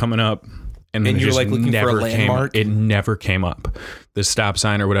turn's coming up, and then you're like looking for a landmark. It never came up. The stop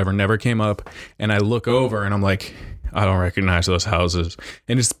sign or whatever never came up, and I look over and I'm like, I don't recognize those houses.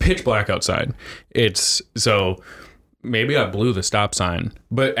 And it's pitch black outside. So maybe I blew the stop sign,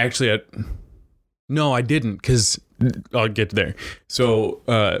 but actually no, I didn't, because I'll get there. So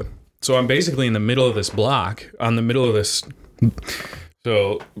I'm basically in the middle of this block, on the middle of this.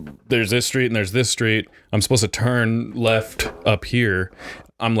 So there's this street and there's this street. I'm supposed to turn left up here.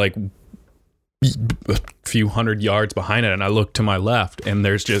 I'm like a few hundred yards behind it, and I look to my left, and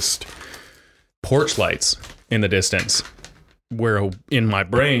there's just porch lights in the distance, where in my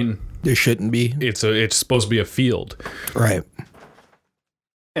brain There shouldn't be. it's supposed to be a field, Right.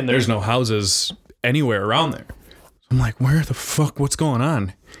 and there's no houses anywhere around there. I'm like, where the fuck, what's going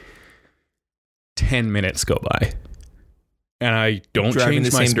on? 10 minutes go by, and I don't Driving change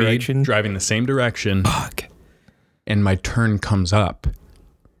the my same speed, direction? driving the same direction, Fuck. and my turn comes up.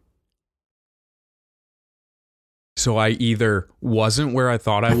 So I either wasn't where I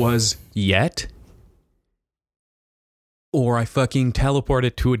thought I was yet, or I fucking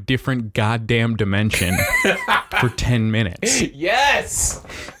teleported to a different goddamn dimension for 10 minutes. Yes.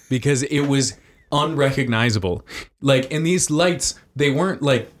 Because it was unrecognizable. Like, and these lights, they weren't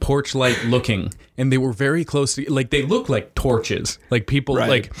like porch light looking, and they were very close to, like, they looked like torches. Like people, Right.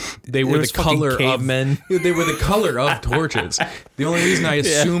 like they were the was fucking color cavemen. of, they were the color of torches. The only reason I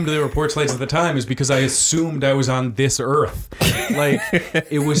assumed they were porch lights at the time is because I assumed I was on this earth. Like,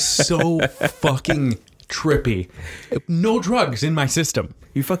 it was so fucking trippy. No drugs in my system.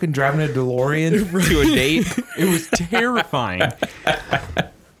 You fucking driving a DeLorean to a date? It was terrifying.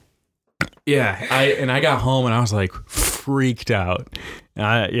 Yeah, I got home and I was like freaked out.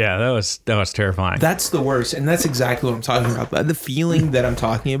 Yeah, that was terrifying. That's the worst, and that's exactly what I'm talking about. The feeling that I'm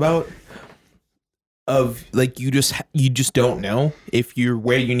talking about of like you just don't know if you're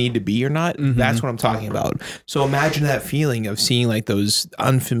where you need to be or not. Mm-hmm. That's what I'm talking about. So imagine that feeling of seeing like those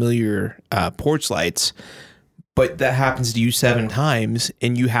unfamiliar porch lights, but that happens to you 7 times,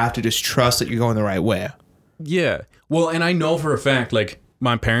 and you have to just trust that you're going the right way. Yeah. Well, and I know for a fact, like,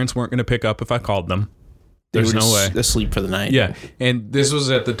 my parents weren't going to pick up if I called them. They There's were no just way. asleep for the night. Yeah. And this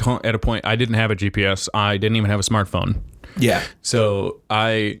was at a point I didn't have a GPS. I didn't even have a smartphone. Yeah. So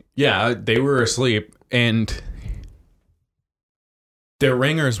they were asleep, and their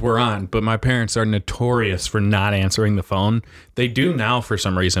ringers were on, but my parents are notorious for not answering the phone. They do now for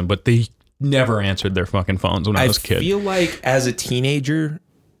some reason, but they never answered their fucking phones when I was a kid. I feel like as a teenager,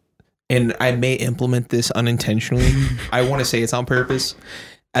 and I may implement this unintentionally, I want to say it's on purpose.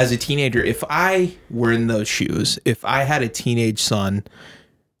 As a teenager, if I were in those shoes, if I had a teenage son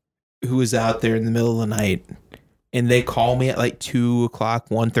who was out there in the middle of the night and they call me at like 2 o'clock,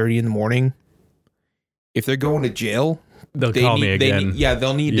 1:30 in the morning, if they're going to jail, They'll call me again.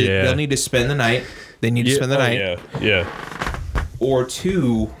 They'll need to spend the night. They need to spend the night. Yeah. Or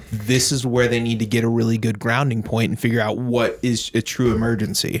 2, this is where they need to get a really good grounding point and figure out what is a true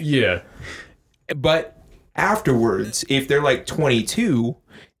emergency. Yeah. But afterwards, if they're like 22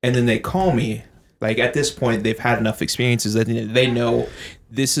 and then they call me, like at this point, they've had enough experiences that they know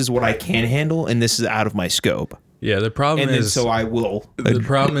this is what I can handle and this is out of my scope. Yeah, the problem And then is so I will. the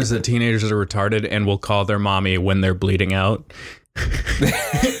problem is that teenagers are retarded and will call their mommy when they're bleeding out.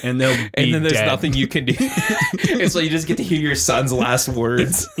 And they'll be And then there's dead. nothing you can do. And so you just get to hear your son's last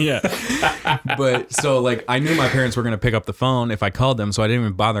words. Yeah. But so like I knew my parents were going to pick up the phone if I called them, so I didn't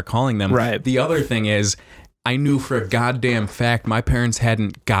even bother calling them. Right. The other thing is I knew for a goddamn fact my parents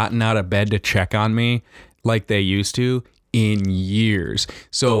hadn't gotten out of bed to check on me like they used to in years.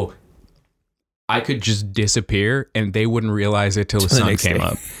 So I could just disappear and they wouldn't realize it till the sun next came day.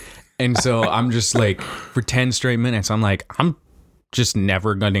 up. And so I'm just like, for 10 straight minutes, I'm like, I'm just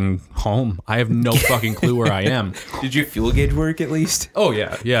never getting home. I have no fucking clue where I am. Did your fuel gauge work at least? Oh,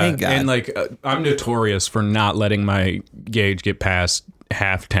 yeah. Yeah. Thank God. And like, I'm notorious for not letting my gauge get past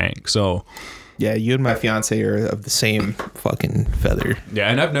half tank. So, Yeah, you and my fiance are of the same fucking feather. yeah.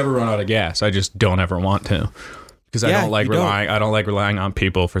 And I've never run out of gas. I just don't ever want to. Because Yeah, I don't like you don't. relying on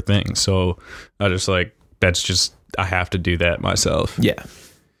people for things. So I just like, that's just, I have to do that myself. Yeah.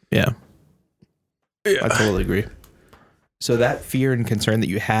 Yeah. I totally agree. So that fear and concern that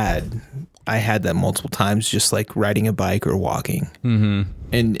you had, I had that multiple times, just like riding a bike or walking. Mm-hmm.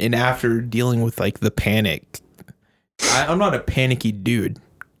 And after dealing with like the panic, I'm not a panicky dude.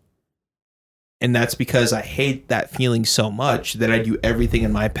 And that's because I hate that feeling so much that I do everything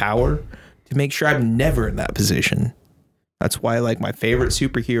in my power to make sure I'm never in that position. That's why like my favorite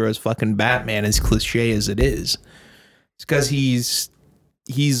superhero is fucking Batman, as cliche as it is. It's because he's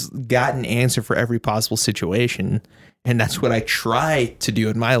got an answer for every possible situation. And that's what I try to do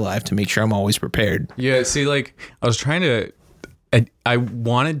in my life to make sure I'm always prepared. Yeah, see, like, I was trying to I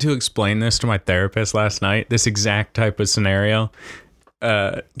wanted to explain this to my therapist last night, this exact type of scenario,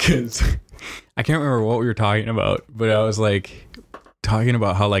 because I can't remember what we were talking about, but I was like talking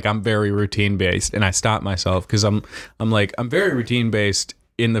about how like I'm very routine based, and I stopped myself because I'm very routine based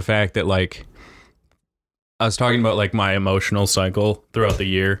in the fact that like I was talking about like my emotional cycle throughout the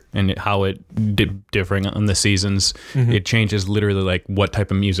year and how it differing on the seasons. Mm-hmm. It changes literally like what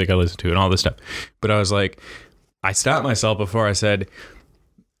type of music I listen to and all this stuff. But I was like, I stopped myself before I said,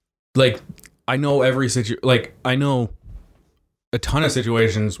 like, I know I know a ton of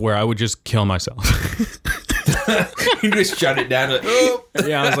situations where I would just kill myself. You just shut it down. Like, oh.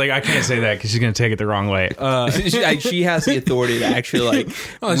 Yeah, I was like, I can't say that because she's gonna take it the wrong way. She has the authority to actually like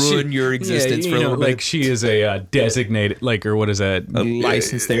ruin your existence for a little bit. Like she is a designated, like, or what is that? A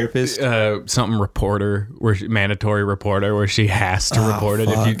licensed therapist, something reporter, mandatory reporter, where she has to report it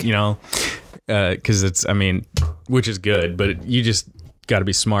if you know, because it's, I mean, which is good, but you just got to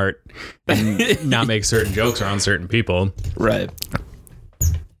be smart and not make certain jokes around certain people, right?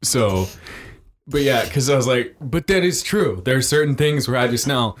 So. But yeah, because I was like, but that is true. There are certain things where I just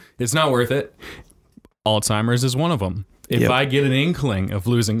know it's not worth it. Alzheimer's is one of them. If I get an inkling of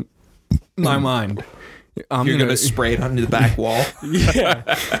losing my mind, you're gonna spray it onto the back wall. Yeah,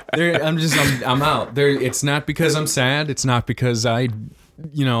 I'm out. It's not because I'm sad. It's not because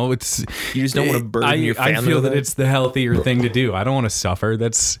it's you just don't want to burden your family. I feel that it's the healthier thing to do. I don't want to suffer.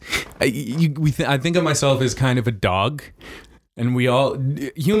 I think of myself as kind of a dog. And we all,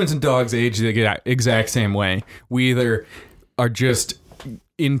 humans and dogs age the exact same way. We either are just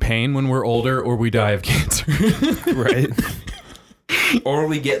in pain when we're older or we die of cancer. Right. Or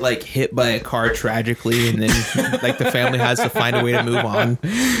we get like hit by a car tragically and then like the family has to find a way to move on.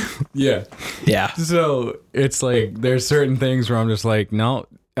 Yeah. Yeah. So it's like there's certain things where I'm just like, no,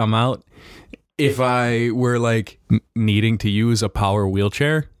 I'm out. If I were like needing to use a power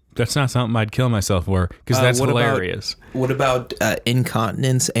wheelchair, that's not something I'd kill myself for because that's hilarious. What about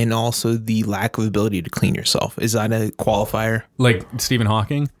incontinence and also the lack of ability to clean yourself? Is that a qualifier? Like Stephen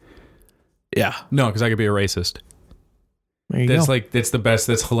Hawking? Yeah. No, because I could be a racist. There you go. Like, that's the best.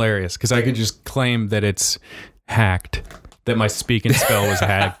 That's hilarious because I could just claim that it's hacked, that my speak and spell was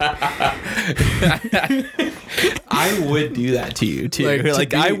hacked. I would do that to you too. I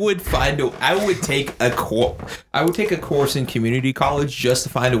would take a course in community college just to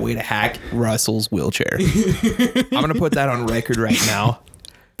find a way to hack Russell's wheelchair. I'm gonna put that on record right now.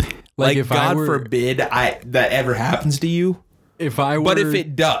 Like if God forbid that ever happens to you. If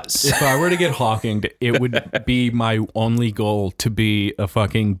it does, if I were to get Hawking, it would be my only goal to be a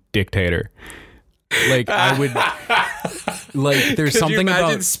fucking dictator. Like I would, like there's something you imagine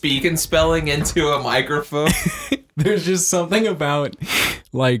about speak and spelling into a microphone. There's just something about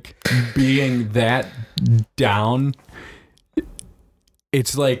like being that down.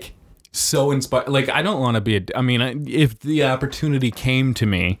 It's like so inspired. Like I don't want to be if the opportunity came to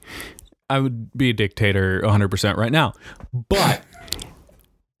me, I would be a dictator 100% right now. But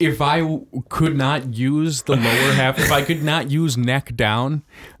if I could not use the lower half, if I could not use neck down,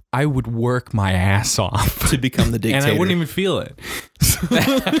 I would work my ass off to become the dictator. And I wouldn't even feel it.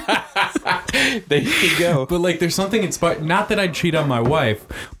 There you go. But like there's something inspiring, not that I'd cheat on my wife,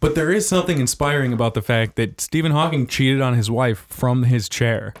 but there is something inspiring about the fact that Stephen Hawking cheated on his wife from his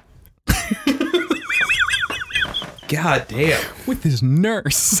chair. God damn. With his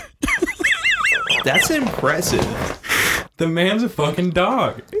nurse. That's impressive. The man's a fucking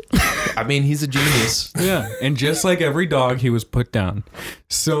dog. I mean, he's a genius. Yeah, and just like every dog, he was put down.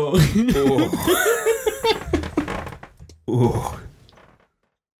 So... Ooh.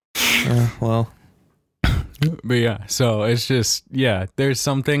 Well. But yeah, so it's just, yeah, there's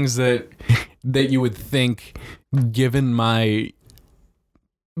some things that you would think, given my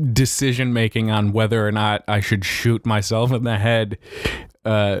decision making on whether or not I should shoot myself in the head,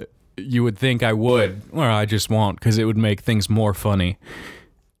 you would think I would, or I just won't, because it would make things more funny.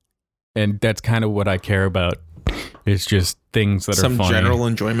 And that's kind of what I care about. It's just things that are funny. Some general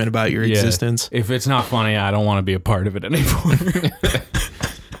enjoyment about your existence. If it's not funny, I don't want to be a part of it anymore.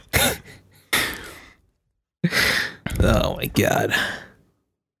 Oh my God.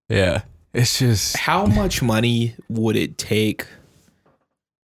 Yeah. It's just... How much money would it take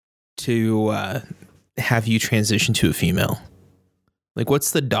to have you transition to a female? Like,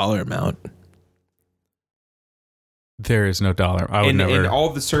 what's the dollar amount? There is no dollar. I would never... And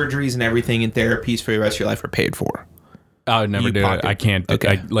all the surgeries and everything and therapies for the rest of your life are paid for. I would never do it. I can't.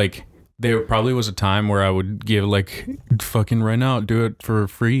 Okay. There probably was a time where I would give, like, fucking right now, do it for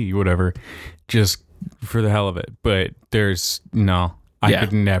free, whatever, just for the hell of it. But there's... No. I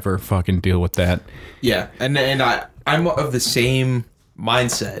could never fucking deal with that. Yeah. And I'm of the same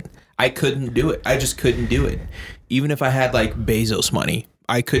mindset. I couldn't do it. I just couldn't do it. Even if I had like Bezos money,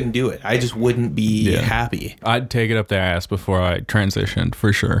 I couldn't do it. I just wouldn't be happy. I'd take it up the ass before I transitioned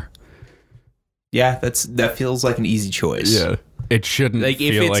for sure. Yeah, that feels like an easy choice. Yeah. It shouldn't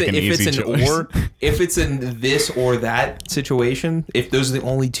feel like an easy choice. If it's in this or that situation, if those are the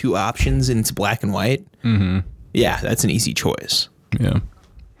only two options and it's black and white, yeah, that's an easy choice. Yeah.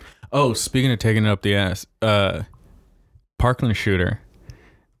 Oh, speaking of taking it up the ass, Parkland shooter.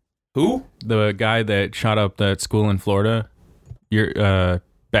 Who? The guy that shot up that school in Florida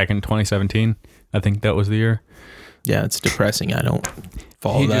back in 2017. I think that was the year. Yeah, it's depressing. I don't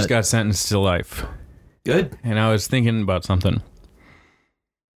follow that. He just got sentenced to life. Good. And I was thinking about something.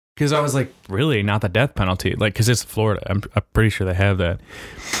 Because I was like, really? Not the death penalty? Like, because it's Florida. I'm pretty sure they have that.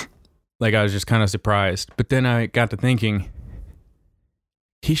 Like, I was just kind of surprised. But then I got to thinking,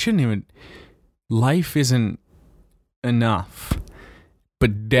 he shouldn't even... Life isn't enough.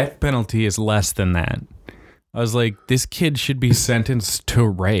 But death penalty is less than that. I was like, this kid should be sentenced to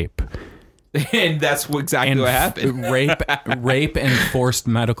rape. And that's exactly what happened. Rape and forced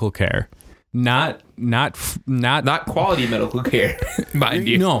medical care. Not quality medical care, mind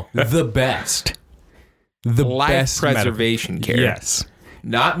you. No, the best. The life best preservation care. Yes.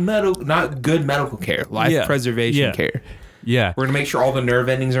 Not good medical care. Life preservation care. Yeah. We're gonna make sure all the nerve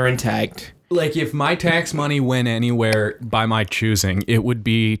endings are intact. Like, if my tax money went anywhere by my choosing, it would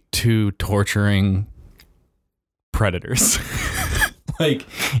be to torturing predators. Like,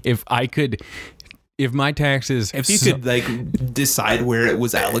 if my taxes... If you could, like, decide where it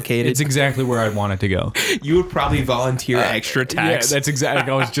was allocated... It's exactly where I'd want it to go. You would probably volunteer extra tax. Yeah, that's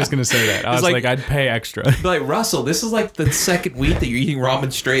exactly... I was just going to say that. I was like, I'd pay extra. Like, Russell, this is like the second week that you're eating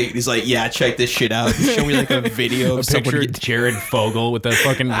ramen straight. He's like, yeah, check this shit out. Show me, like, a video of picture somebody... of Jared Fogle with the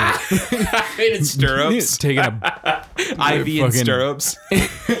fucking... in stirrups. Taking a... IV in stirrups.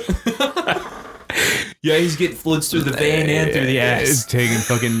 Yeah, he's getting flinched through the vein and through the ass. He's taking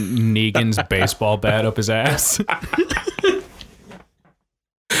fucking Negan's baseball bat up his ass.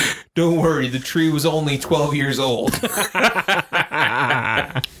 Don't worry, the tree was only 12 years old.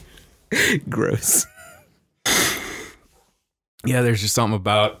 Gross. Yeah, there's just something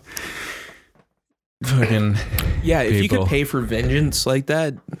about fucking if you people. could pay for vengeance like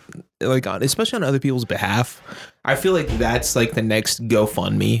that, like especially on other people's behalf, I feel like that's like the next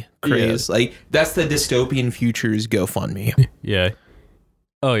GoFundMe craze. Yeah. Like that's the dystopian future's GoFundMe. Yeah.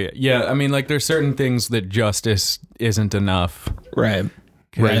 Oh yeah. Yeah. I mean, like, there's certain things that justice isn't enough. Right.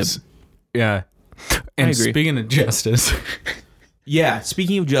 Right. Yeah. And speaking of justice. Yeah.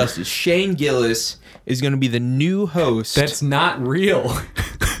 Speaking of justice, Shane Gillis is going to be the new host. That's not real.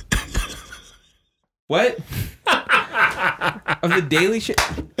 What? Of the Daily Show?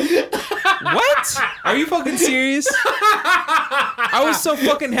 What? Are you fucking serious? I was so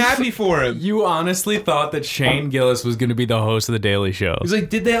fucking happy for him. You honestly thought that Shane Gillis was going to be the host of The Daily Show? He's like,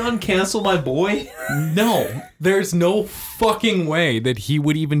 did they uncancel my boy? No. There's no fucking way that he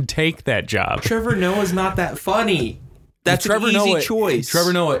would even take that job. Trevor Noah's not that funny. That's an easy choice.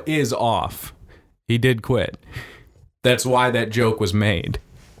 Trevor Noah is off. He did quit. That's why that joke was made.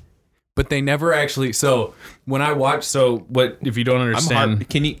 But they never actually. So when I watch, what if you don't understand?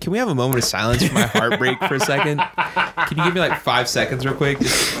 Can we have a moment of silence for my heartbreak for a second? Can you give me like 5 seconds real quick?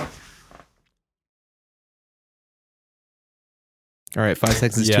 All right, 5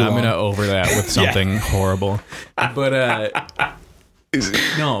 seconds is too long. I'm gonna over that with something horrible. But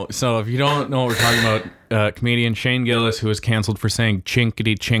no. So if you don't know what we're talking about, comedian Shane Gillis, who was canceled for saying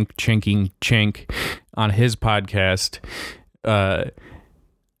chinkity chink chinking chink on his podcast.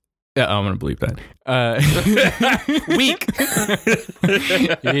 Yeah, I'm gonna bleep that. Weak.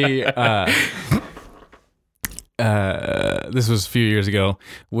 This was a few years ago.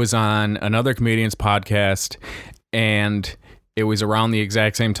 Was on another comedian's podcast, and it was around the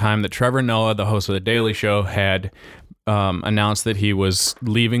exact same time that Trevor Noah, the host of The Daily Show, had announced that he was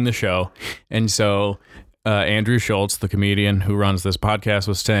leaving the show, and so Andrew Schultz, the comedian who runs this podcast,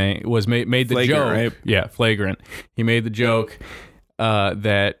 made the joke. Right? Yeah, flagrant. He made the joke.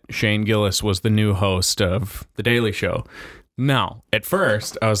 That Shane Gillis was the new host of The Daily Show. Now, at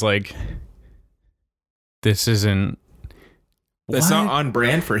first, I was like, this isn't... That's not on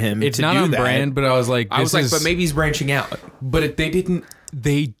brand for him. It's not on brand, but I was like... but maybe he's branching out. But they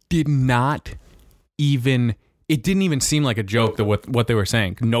did not even... It didn't even seem like a joke, what they were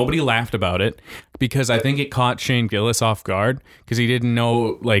saying. Nobody laughed about it because I think it caught Shane Gillis off guard because he didn't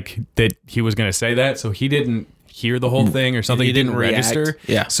know like that he was going to say that, so he didn't hear the whole thing or something. He didn't register.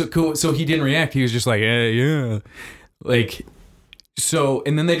 Yeah. So cool. So he didn't react. He was just like, yeah. Like, So,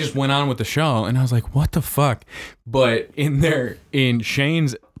 and then they just went on with the show, and I was like, what the fuck? But in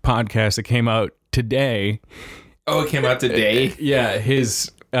Shane's podcast that came out today. Oh, it came out today? Yeah,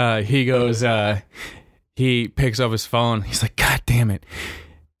 he goes, he picks up his phone. He's like, God damn it.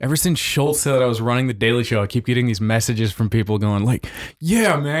 Ever since Schultz said that I was running the Daily Show, I keep getting these messages from people going like,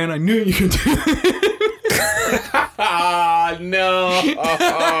 yeah, man, I knew you could do it. No.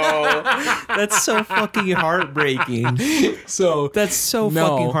 That's so fucking heartbreaking. So that's so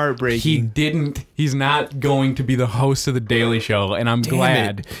fucking heartbreaking. He's not going to be the host of the Daily Show, and I'm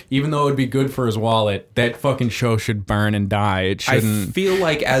glad. Even though it would be good for his wallet, that fucking show should burn and die. It shouldn't. I feel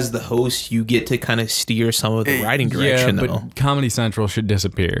like as the host, you get to kind of steer some of the writing direction, yeah, though. But Comedy Central should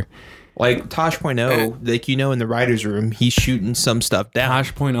disappear. Like Tosh.0, like in the writer's room, he's shooting some stuff down.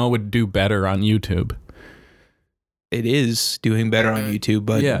 Tosh.0 would do better on YouTube. It is doing better on YouTube,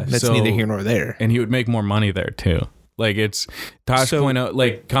 but that's neither here nor there. And he would make more money there too. Like it's Tosh.0,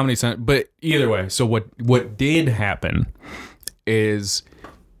 like Comedy Central. But either way, so what did happen is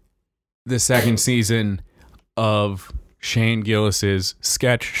the second season of Shane Gillis's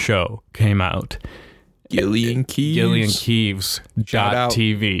sketch show came out. Gillian Keeves.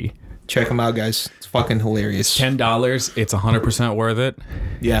 GillianKeeves.tv. Check them out, guys. It's fucking hilarious. $10. It's 100% worth it.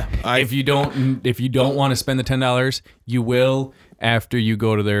 Yeah. If you don't want to spend the $10, you will after you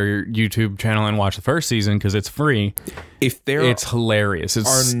go to their YouTube channel and watch the first season because it's free. It's hilarious.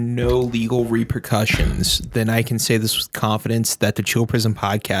 Are no legal repercussions, then I can say this with confidence that the Chill Prison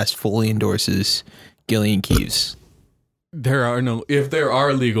podcast fully endorses Gillian Keeves. There are no. If there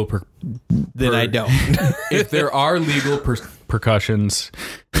are legal, then I don't. If there are legal percussions,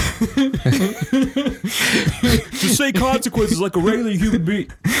 just say consequences like a regular human being.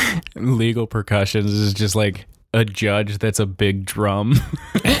 Legal percussions is just like a judge that's a big drum.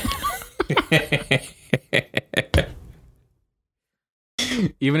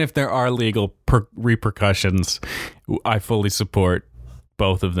 Even if there are legal repercussions, I fully support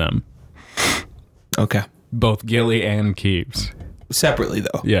both of them. Okay. Both Gilly and Keeves. Separately,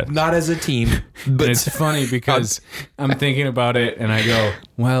 though. Yeah. Not as a team. But and it's funny because I'm thinking about it and I go,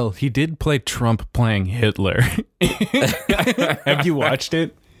 well, he did play Trump playing Hitler. Have you watched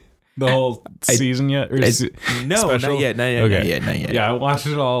it? The whole season yet? Or no, special? Not yet. Not yet. Yeah, I watched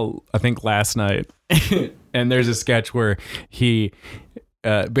it all, I think, last night. And there's a sketch where he,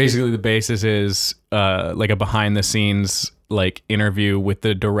 basically the basis is like a behind the scenes like interview with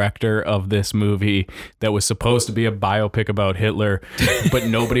the director of this movie that was supposed to be a biopic about Hitler, but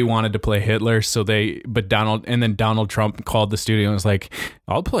nobody wanted to play Hitler. So Donald Trump called the studio and was like,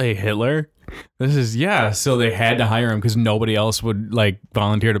 I'll play Hitler. So they had to hire him because nobody else would like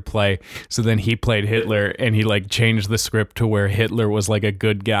volunteer to play. So then he played Hitler and he like changed the script to where Hitler was like a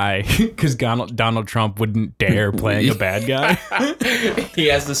good guy because Donald Trump wouldn't dare playing a bad guy. He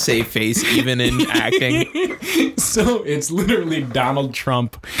has the safe face even in acting. So it's literally Donald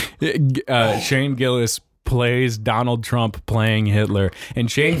Trump. Shane Gillis plays Donald Trump playing Hitler, and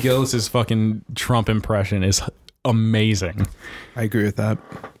Shane Gillis's fucking Trump impression is amazing. I agree with that.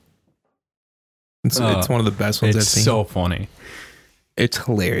 It's one of the best ones I've seen. It's so funny. It's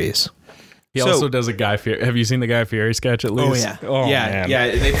hilarious. He also does a Guy Fieri. Have you seen the Guy Fieri sketch at least? Oh yeah. Man.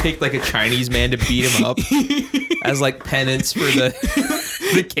 Yeah. They picked like a Chinese man to beat him up as like penance for the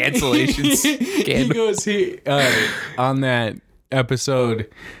cancellations. He goes on that episode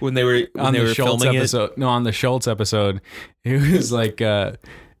when they were Schultz filming episode. No, on the Schultz episode, he was like.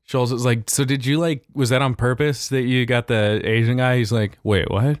 Schultz was like, so did you was that on purpose that you got the Asian guy? He's like,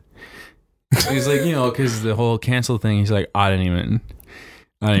 wait, what? He's like, because the whole cancel thing. He's like, I didn't even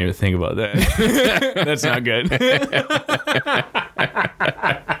think about that. That's not good.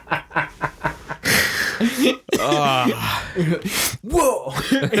 Whoa!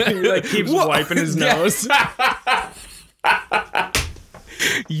 He like keeps wiping his nose.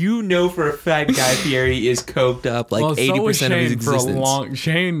 For a fact Guy Fieri is coked up like 80% of his existence.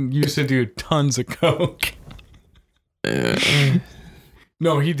 Shane used to do tons of coke.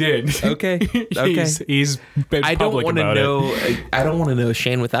 No, he did. Okay. He's been public about it. I don't want to know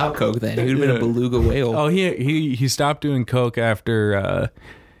Shane without coke. Then he would have been a beluga whale. Oh, he stopped doing coke after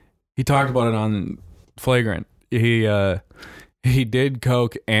he talked about it on Flagrant. He did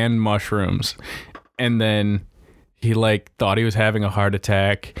coke and mushrooms, and then he like thought he was having a heart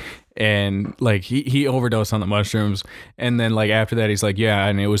attack, and like he overdosed on the mushrooms, and then like after that he's like, yeah,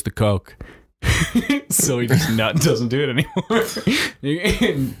 and it was the coke. So he just doesn't do it anymore.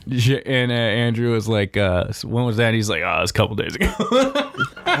 And Andrew was like, when was that? He's like, it was a couple days ago.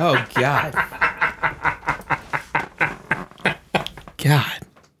 Oh God.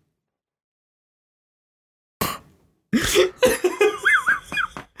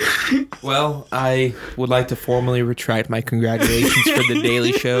 Well, I would like to formally retract my congratulations for the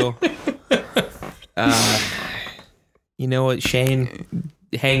Daily Show. You know what, Shane?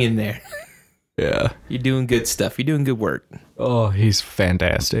 Hang in there. Yeah. You're doing good stuff. You're doing good work. Oh, he's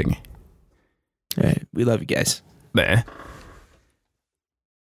fantastic. All right. We love you guys. Nah.